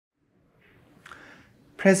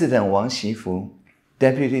President Wang Xifu,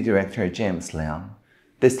 Deputy Director James Liang,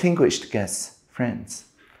 distinguished guests, friends.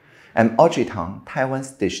 I'm Audrey Tang,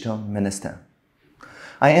 Taiwan's Digital Minister.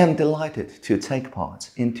 I am delighted to take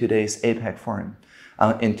part in today's Apec Forum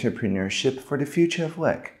on entrepreneurship for the future of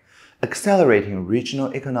work, accelerating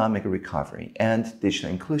regional economic recovery and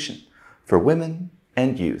digital inclusion for women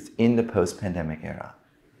and youth in the post-pandemic era.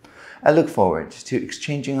 I look forward to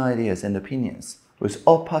exchanging ideas and opinions with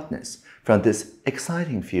all partners from this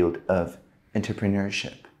exciting field of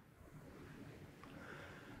entrepreneurship.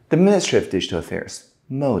 The Ministry of Digital Affairs,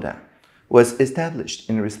 MODA, was established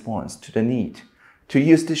in response to the need to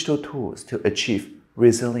use digital tools to achieve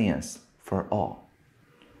resilience for all.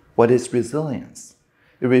 What is resilience?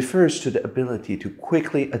 It refers to the ability to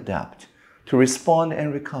quickly adapt, to respond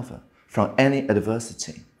and recover from any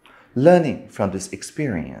adversity, learning from this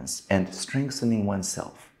experience and strengthening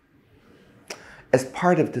oneself. As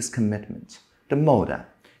part of this commitment, the MODA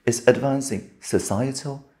is advancing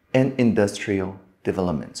societal and industrial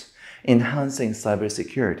development, enhancing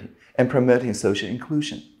cybersecurity and promoting social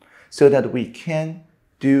inclusion so that we can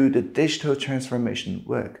do the digital transformation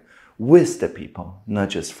work with the people, not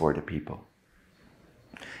just for the people.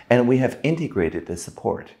 And we have integrated the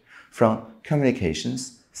support from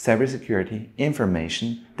communications, cybersecurity,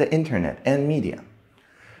 information, the internet, and media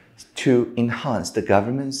to enhance the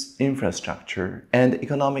government's infrastructure and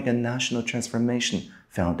economic and national transformation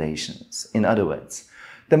foundations. In other words,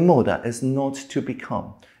 the MODA is not to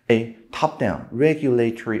become a top-down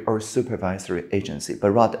regulatory or supervisory agency,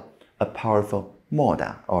 but rather a powerful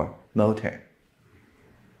MODA or motor.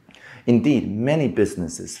 Indeed, many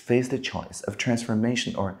businesses face the choice of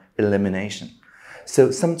transformation or elimination.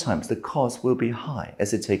 So sometimes the cost will be high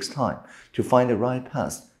as it takes time to find the right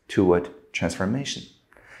path toward transformation.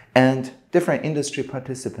 And different industry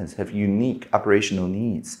participants have unique operational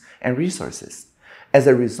needs and resources. As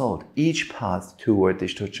a result, each path toward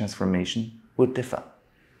digital transformation will differ.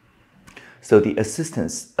 So the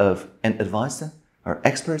assistance of an advisor or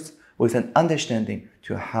experts with an understanding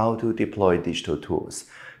to how to deploy digital tools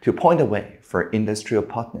to point the way for industrial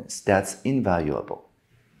partners, that's invaluable.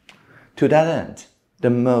 To that end, the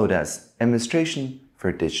MODA's Administration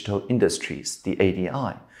for Digital Industries, the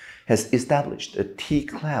ADI, has established a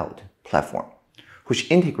T-Cloud platform, which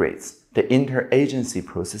integrates the interagency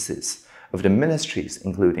processes of the ministries,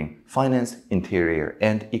 including Finance, Interior,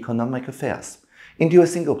 and Economic Affairs, into a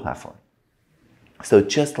single platform. So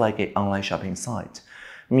just like an online shopping site,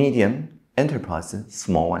 medium enterprises,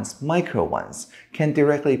 small ones, micro ones, can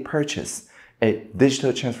directly purchase a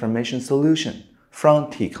digital transformation solution from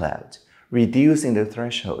T-Cloud, reducing the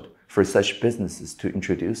threshold for such businesses to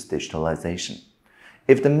introduce digitalization.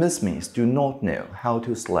 If the MISMEs do not know how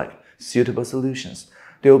to select suitable solutions,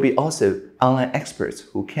 there will be also online experts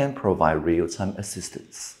who can provide real-time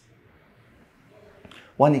assistance.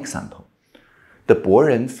 One example, the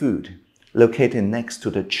Boren Food, located next to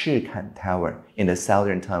the Chikan Tower in the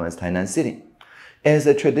southern Taiwan's Tainan City, is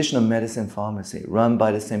a traditional medicine pharmacy run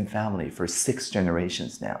by the same family for 6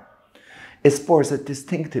 generations now. It sports a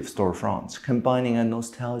distinctive storefront, combining a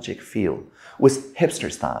nostalgic feel with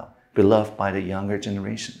hipster style beloved by the younger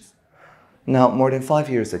generations. Now, more than 5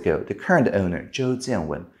 years ago, the current owner, Zhou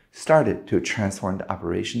Jianwen, started to transform the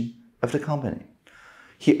operation of the company.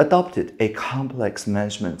 He adopted a complex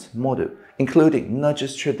management model, including not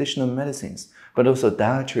just traditional medicines, but also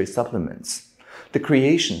dietary supplements. The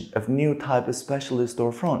creation of new type of specialist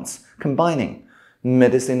storefronts, combining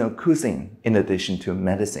medicinal cuisine in addition to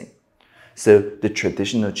medicine. So the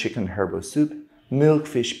traditional chicken herbal soup,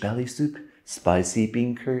 milkfish belly soup, spicy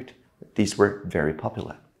bean curd, these were very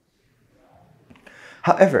popular.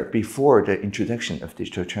 However, before the introduction of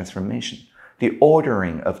digital transformation, the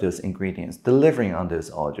ordering of those ingredients, delivering on those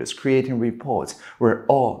orders, creating reports were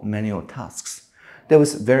all manual tasks. That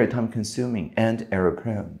was very time-consuming and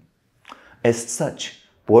error-prone. As such,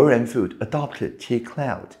 Boren Food adopted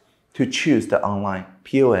T-Cloud to choose the online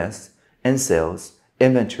POS and sales,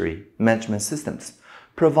 inventory management systems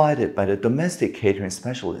provided by the domestic catering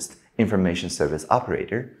specialist information service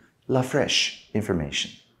operator, LaFresh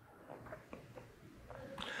Information.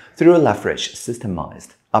 Through LaFresh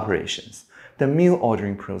systemized operations, the meal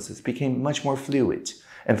ordering process became much more fluid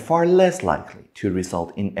and far less likely to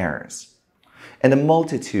result in errors. And the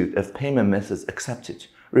multitude of payment methods accepted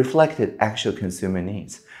reflected actual consumer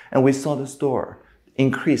needs, and we saw the store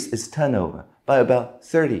increase its turnover by about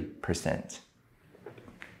 30%.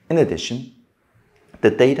 In addition,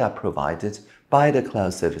 the data provided by the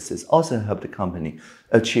cloud services also helped the company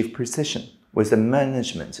achieve precision with the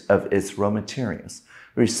management of its raw materials,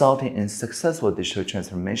 resulting in successful digital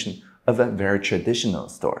transformation of a very traditional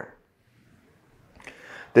store.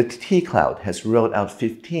 The T-Cloud has rolled out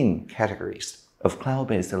 15 categories of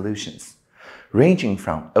cloud-based solutions, ranging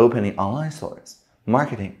from opening online stores,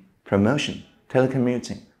 marketing, promotion,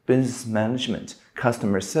 telecommuting, business management,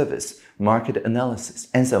 customer service, market analysis,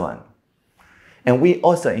 and so on. And we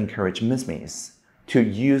also encourage SMEs to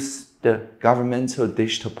use the governmental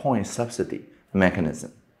digital point subsidy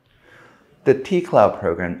mechanism. The T-Cloud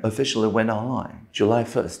program officially went online July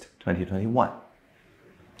 1st, 2021,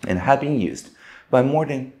 and had been used by more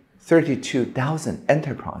than 32,000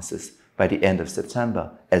 enterprises by the end of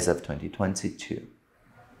September as of 2022.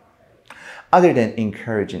 Other than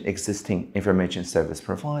encouraging existing information service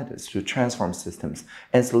providers to transform systems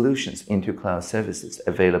and solutions into cloud services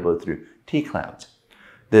available through T-Cloud,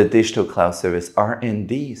 the Digital Cloud Service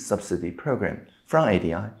R&D subsidy program from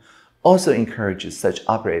ADI also encourages such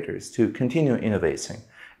operators to continue innovating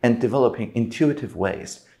and developing intuitive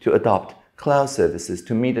ways to adopt cloud services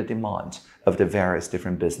to meet the demand of the various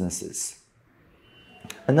different businesses.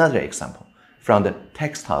 Another example from the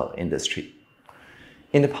textile industry.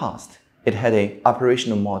 In the past, it had an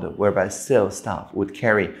operational model whereby sales staff would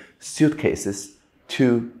carry suitcases,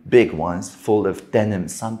 2 big ones full of denim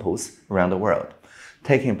samples around the world,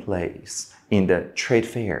 taking place in the trade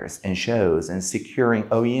fairs and shows and securing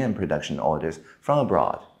OEM production orders from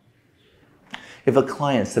abroad. If a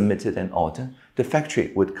client submitted an order, the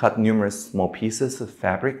factory would cut numerous small pieces of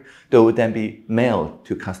fabric that would then be mailed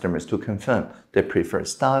to customers to confirm their preferred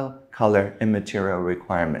style, color, and material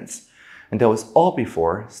requirements. And that was all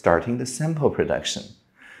before starting the sample production.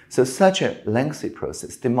 So such a lengthy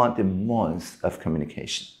process demanded months of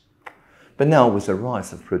communication. But now, with the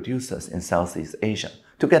rise of producers in Southeast Asia,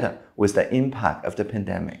 together with the impact of the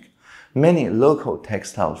pandemic, many local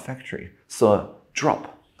textile factories saw a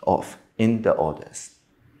drop-off in the orders.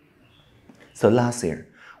 So last year,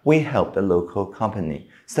 we helped a local company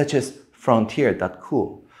such as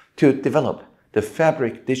Frontier.cool to develop the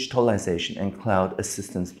Fabric Digitalization and Cloud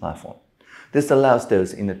Assistance Platform. This allows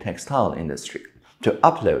those in the textile industry to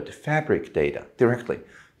upload fabric data directly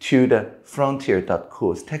to the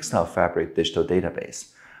Frontier.cool's textile fabric digital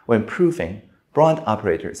database. When proving, brand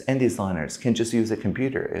operators and designers can just use a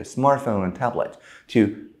computer, a smartphone, and tablet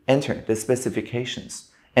to enter the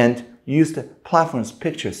specifications and use the platform's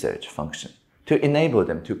picture search function to enable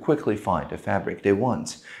them to quickly find the fabric they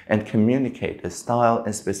want and communicate the style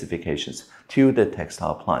and specifications to the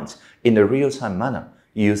textile plant in a real-time manner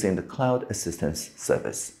using the Cloud Assistance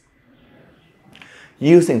Service.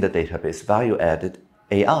 Using the database value-added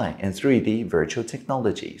AI and 3D virtual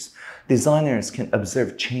technologies, designers can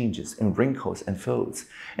observe changes in wrinkles and folds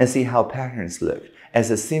and see how patterns look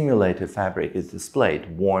as a simulated fabric is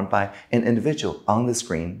displayed worn by an individual on the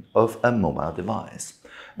screen of a mobile device.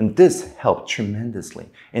 And this helped tremendously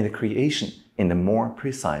in the creation in the more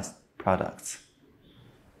precise products.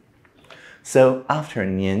 So after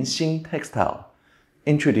Nianxin Textile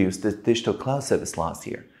introduced the digital cloud service last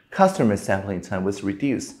year, customer sampling time was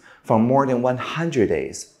reduced from more than 100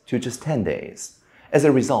 days to just 10 days. As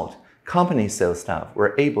a result, company sales staff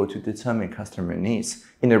were able to determine customer needs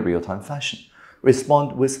in a real-time fashion,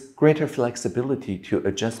 respond with greater flexibility to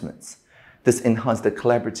adjustments. This enhanced the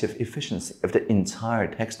collaborative efficiency of the entire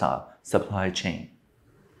textile supply chain.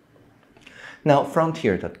 Now,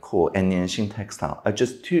 Frontier.cool and Nianxin Textile are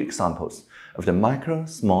just 2 examples of the micro,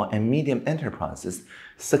 small, and medium enterprises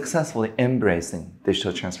successfully embracing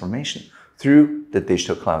digital transformation through the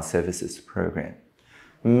Digital Cloud Services program.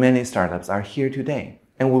 Many startups are here today,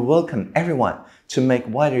 and we welcome everyone to make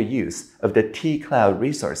wider use of the T-Cloud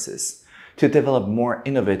resources to develop more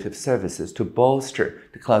innovative services to bolster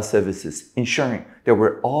the cloud services, ensuring that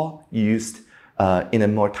we're all used in a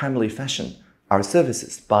more timely fashion our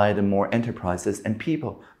services by the more enterprises and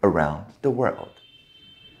people around the world.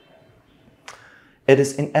 It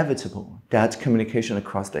is inevitable that communication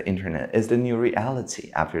across the internet is the new reality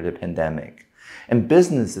after the pandemic. And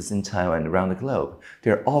businesses in Taiwan and around the globe,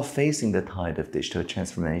 they're all facing the tide of digital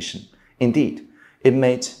transformation. Indeed,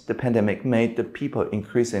 the pandemic made the people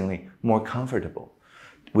increasingly more comfortable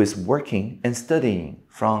with working and studying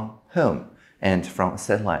from home and from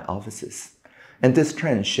satellite offices. And this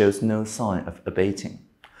trend shows no sign of abating.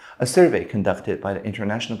 A survey conducted by the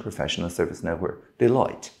International Professional Service Network,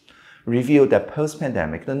 Deloitte, revealed that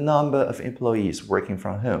post-pandemic, the number of employees working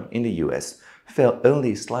from home in the US fell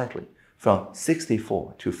only slightly from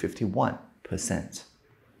 64% to 51%.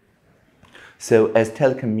 So as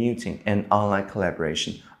telecommuting and online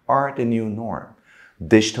collaboration are the new norm,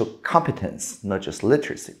 digital competence, not just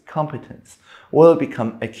literacy, competence, will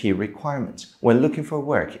become a key requirement when looking for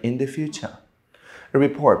work in the future. A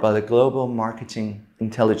report by the global marketing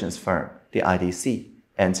intelligence firm, the IDC,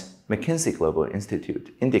 and McKinsey Global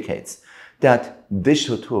Institute indicates that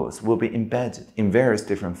digital tools will be embedded in various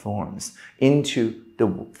different forms into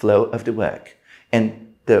the flow of the work.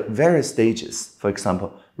 And the various stages, for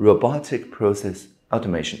example, robotic process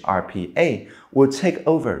automation, RPA, will take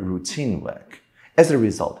over routine work. As a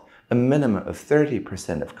result, a minimum of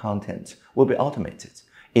 30% of content will be automated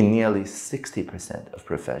in nearly 60% of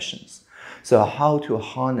professions. So how to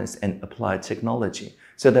harness and apply technology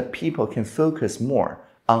so that people can focus more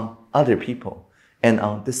on other people and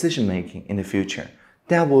on decision-making in the future,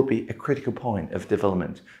 that will be a critical point of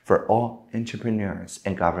development for all entrepreneurs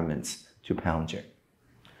and governments to ponder.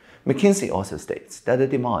 McKinsey also states that the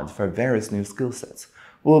demand for various new skill sets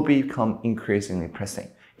will become increasingly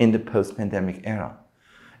pressing in the post-pandemic era.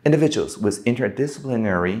 Individuals with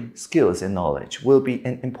interdisciplinary skills and knowledge will be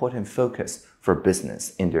an important focus for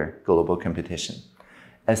business in their global competition.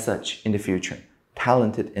 As such, in the future,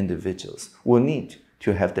 talented individuals will need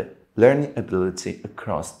to have the learning ability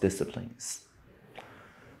across disciplines.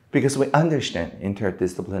 Because we understand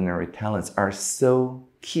interdisciplinary talents are so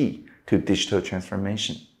key to digital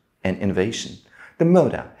transformation and innovation, the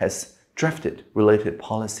MODA has drafted related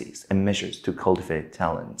policies and measures to cultivate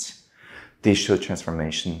talent. Digital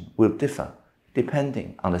transformation will differ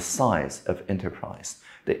depending on the size of enterprise,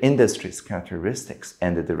 the industry's characteristics,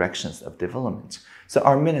 and the directions of development. So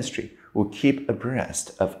our ministry will keep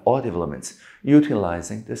abreast of all developments,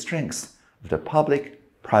 utilizing the strengths of the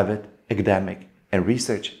public, private, academic, and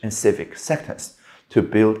research and civic sectors to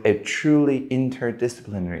build a truly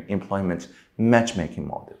interdisciplinary employment matchmaking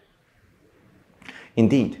model.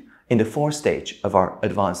 Indeed, in the fourth stage of our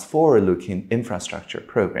Advanced Forward-Looking Infrastructure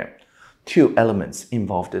program, two elements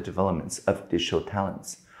involve the development of digital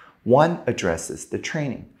talents. One addresses the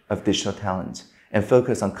training of digital talent and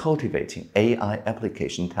focus on cultivating AI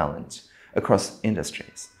application talent across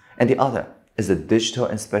industries. And the other is a digital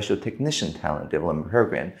and special technician talent development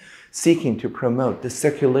program seeking to promote the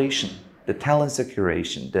circulation, the talent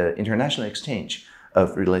circulation, the international exchange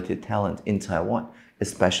of related talent in Taiwan,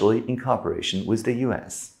 especially in cooperation with the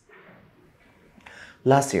US.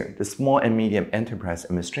 Last year, the Small and Medium Enterprise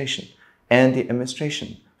Administration and the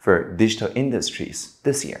Administration for Digital Industries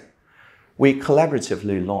this year, we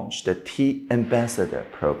collaboratively launched the T-Ambassador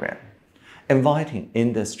program, inviting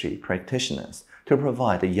industry practitioners to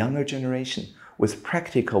provide the younger generation with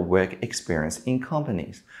practical work experience in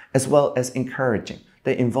companies, as well as encouraging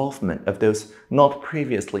the involvement of those not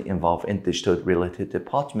previously involved in digital-related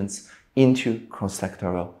departments into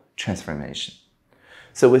cross-sectoral transformation.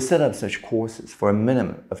 So we set up such courses for a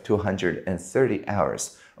minimum of 230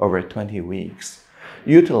 hours over 20 weeks,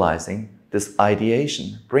 utilizing this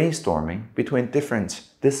ideation, brainstorming between different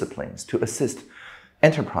disciplines to assist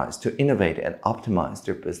enterprise to innovate and optimize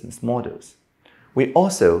their business models. We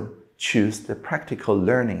also choose the practical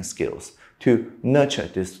learning skills to nurture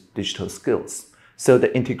these digital skills. So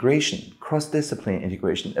the integration, cross-discipline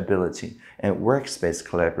integration ability and workspace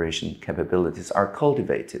collaboration capabilities are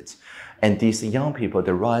cultivated. And these young people,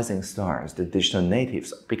 the rising stars, the digital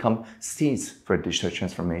natives, become seeds for digital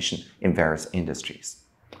transformation in various industries.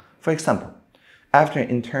 For example, after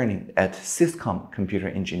interning at Syscom Computer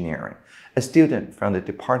Engineering, a student from the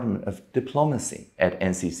Department of Diplomacy at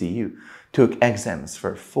NCCU took exams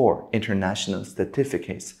for 4 international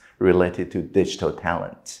certificates related to digital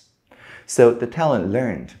talent. So the talent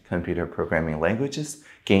learned computer programming languages,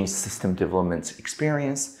 gained system development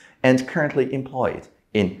experience, and currently employed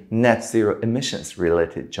in net zero emissions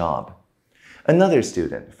related job. Another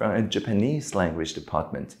student from a Japanese language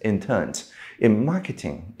department interned in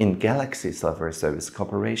marketing in Galaxy Software Service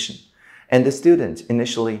Corporation. And the student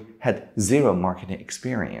initially had 0 marketing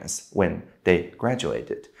experience when they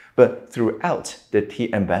graduated. But throughout the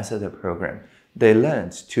T-Ambassador program, they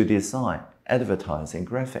learned to design advertising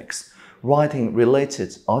graphics, writing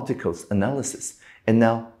related articles analysis, and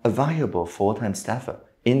now a valuable full-time staffer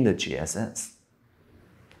in the GSS.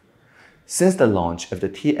 Since the launch of the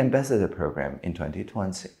T-Ambassador program in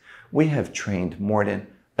 2020, we have trained more than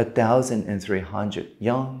 1,300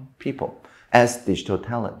 young people as digital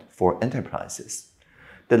talent for enterprises.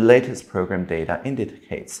 The latest program data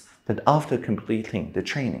indicates that after completing the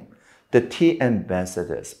training, the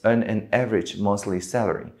T-Ambassadors earn an average monthly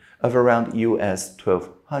salary of around US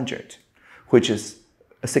 $1,200, which is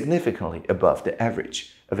significantly above the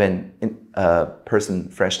average of a person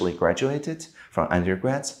freshly graduated from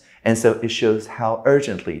undergrads, and so it shows how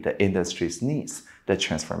urgently the industry needs the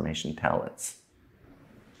transformation talents.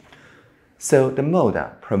 So the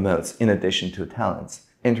MODA promotes, in addition to talents,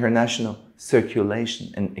 international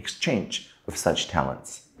circulation and exchange of such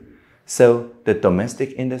talents. So the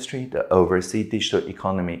domestic industry, the overseas digital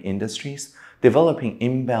economy industries, developing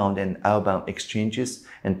inbound and outbound exchanges,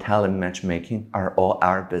 and talent matchmaking are all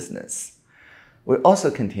our business. We also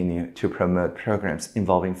continue to promote programs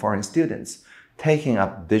involving foreign students, taking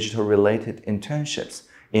up digital-related internships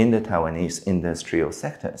in the Taiwanese industrial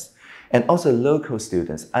sectors, and also local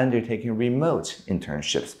students undertaking remote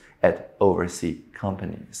internships at overseas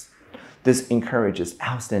companies. This encourages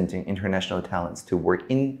outstanding international talents to work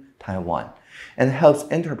in Taiwan and helps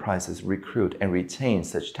enterprises recruit and retain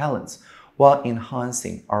such talents while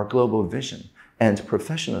enhancing our global vision and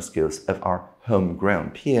professional skills of our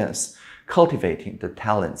homegrown peers, cultivating the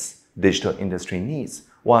talents digital industry needs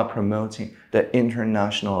while promoting the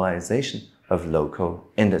internationalization of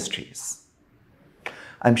local industries.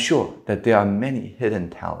 I'm sure that there are many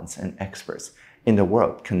hidden talents and experts in the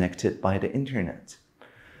world connected by the internet.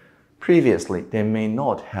 Previously, they may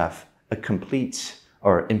not have a complete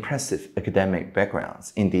or impressive academic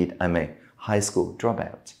backgrounds. Indeed, I'm a high school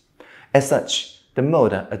dropout. As such, the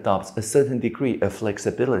MODA adopts a certain degree of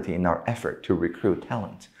flexibility in our effort to recruit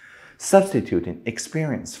talent, substituting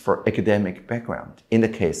experience for academic background in the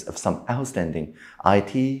case of some outstanding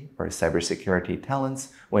IT or cybersecurity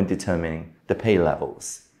talents when determining the pay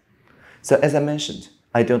levels. So as I mentioned,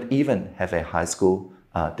 I don't even have a high school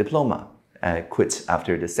diploma. I quit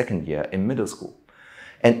after the second year in middle school.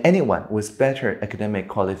 And anyone with better academic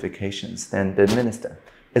qualifications than the minister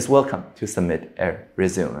is welcome to submit a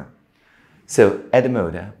resume. So at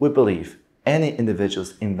MODA, we believe any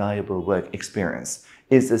individual's invaluable work experience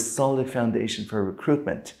is a solid foundation for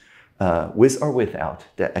recruitment with or without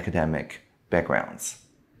the academic backgrounds.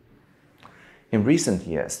 In recent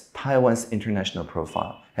years, Taiwan's international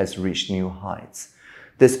profile has reached new heights.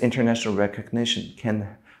 This international recognition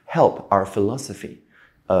can help our philosophy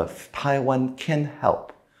of Taiwan can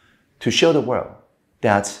help to show the world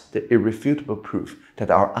that the irrefutable proof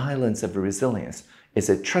that our islands of resilience is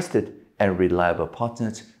a trusted and reliable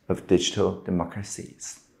partner of digital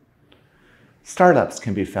democracies. Startups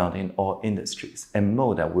can be found in all industries, and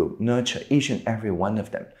MODA will nurture each and every one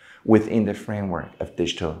of them within the framework of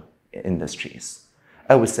digital industries.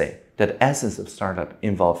 I would say that the essence of startup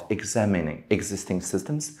involves examining existing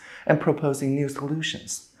systems and proposing new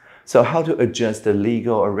solutions. So how to adjust the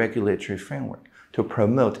legal or regulatory framework to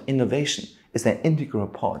promote innovation is an integral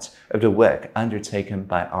part of the work undertaken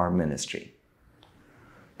by our ministry.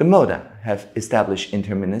 The MODA have established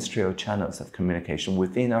interministerial channels of communication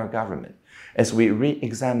within our government as we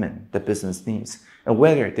re-examine the business needs and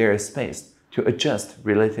whether there is space to adjust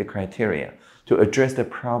related criteria to address the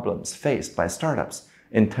problems faced by startups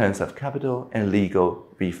in terms of capital and legal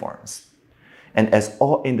reforms. And as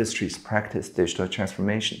all industries practice digital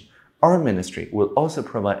transformation, our ministry will also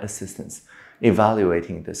provide assistance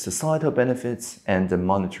evaluating the societal benefits and the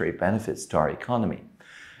monetary benefits to our economy.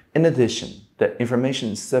 In addition, the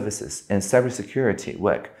information services and cybersecurity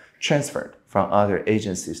work transferred from other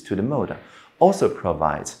agencies to the MODA also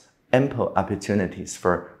provides ample opportunities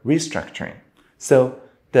for restructuring. So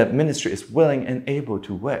the ministry is willing and able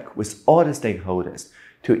to work with all the stakeholders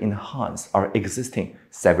to enhance our existing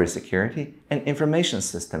cybersecurity and information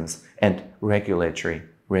systems and regulatory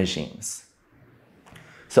regimes.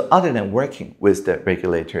 So other than working with the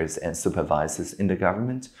regulators and supervisors in the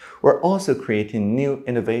government, we're also creating new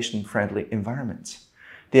innovation-friendly environments.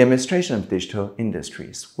 The administration of digital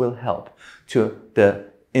industries will help to the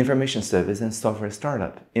information service and software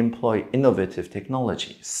startup employ innovative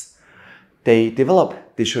technologies. They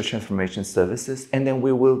develop digital transformation services, and then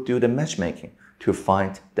we will do the matchmaking to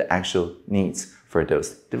find the actual needs for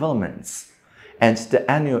those developments. And the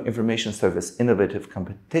annual information service innovative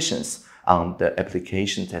competitions on the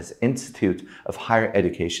applications as Institute of Higher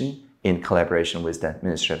Education in collaboration with the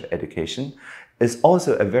Ministry of Education is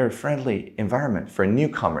also a very friendly environment for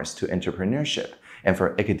newcomers to entrepreneurship and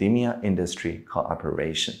for academia-industry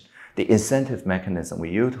cooperation. The incentive mechanism we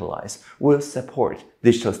utilize will support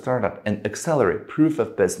digital startup and accelerate proof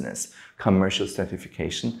of business, commercial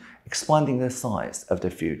certification, expanding the size of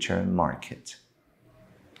the future market.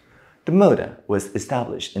 The MODA was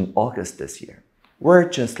established in August this year. We're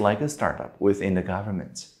just like a startup within the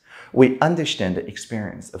government. We understand the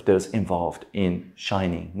experience of those involved in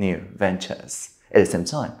shining new ventures. At the same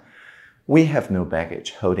time, we have no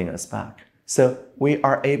baggage holding us back. So we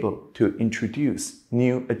are able to introduce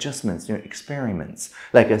new adjustments, new experiments,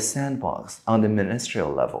 like a sandbox on the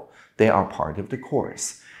ministerial level. They are part of the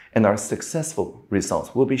course, and our successful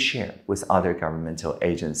results will be shared with other governmental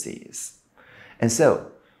agencies. And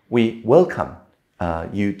so we welcome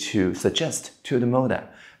you to suggest to the MODA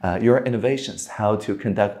your innovations, how to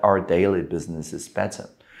conduct our daily businesses better.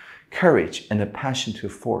 Courage and a passion to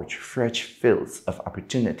forge fresh fields of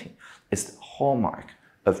opportunity is the hallmark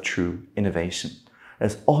of true innovation.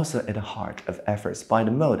 It's also at the heart of efforts by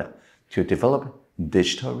the MODA to develop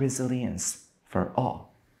digital resilience for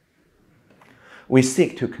all. We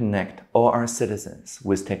seek to connect all our citizens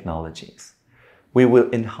with technologies. We will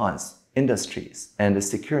enhance industries and the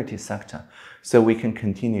security sector so we can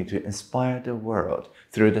continue to inspire the world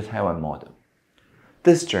through the Taiwan model.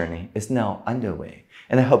 This journey is now underway,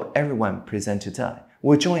 and I hope everyone present today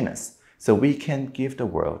will join us so we can give the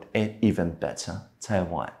world an even better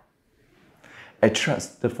Taiwan. I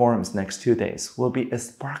trust the forum's next 2 days will be a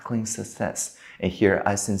sparkling success, and here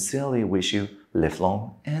I sincerely wish you live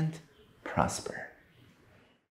long and prosper.